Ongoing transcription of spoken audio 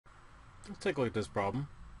Let's take a look at this problem.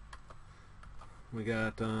 We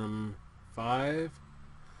got 5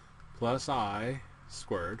 plus I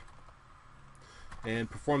squared, and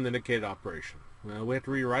perform the indicated operation. Well, we have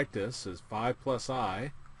to rewrite this as 5 plus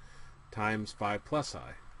I times 5 plus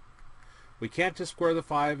I. We can't just square the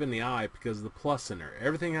 5 and the I because of the plus in there.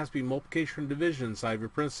 Everything has to be multiplication and division inside of your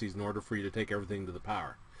parentheses in order for you to take everything to the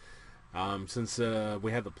power. Since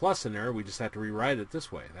we have the plus in there, we just have to rewrite it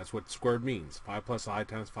this way. That's what squared means. 5 plus I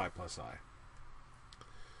times 5 plus I.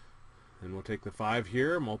 And we'll take the 5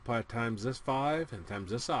 here, multiply it times this 5 and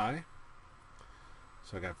times this I.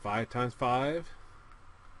 So I got 5 times 5,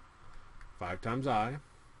 5 times I.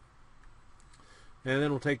 And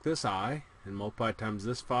then we'll take this I and multiply it times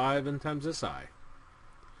this 5 and times this I.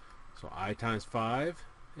 So I times 5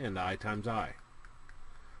 and I times I.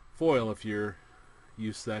 FOIL if you're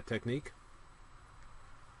used to that technique.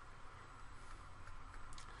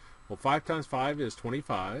 Well, 5 times 5 is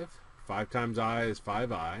 25. 5 times I is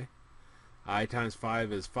 5I. I times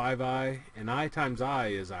 5 is 5I, and I times I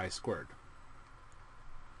is I squared.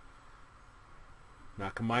 Now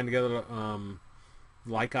combine together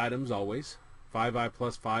like items always. 5I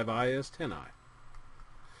plus 5I is 10I.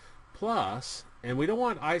 Plus, and we don't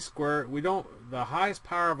want I squared, the highest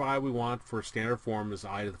power of I we want for standard form is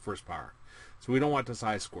I to the first power. So we don't want this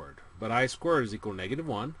I squared. But I squared is equal to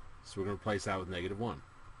 -1, so we're going to replace that with -1.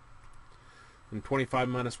 And 25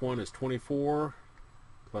 minus 1 is 24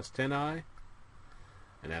 plus 10I,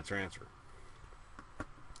 and that's our answer.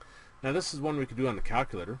 Now this is one we could do on the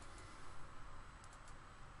calculator.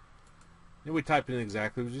 And we type in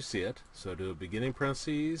exactly as you see it. So do a beginning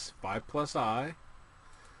parentheses, 5 plus I.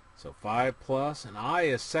 So 5 plus, and I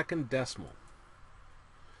is second decimal.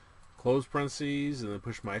 Close parentheses, and then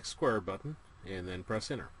push my X squared button, and then press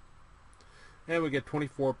enter. And we get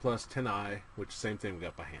 24 plus 10I, which is the same thing we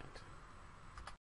got by hand.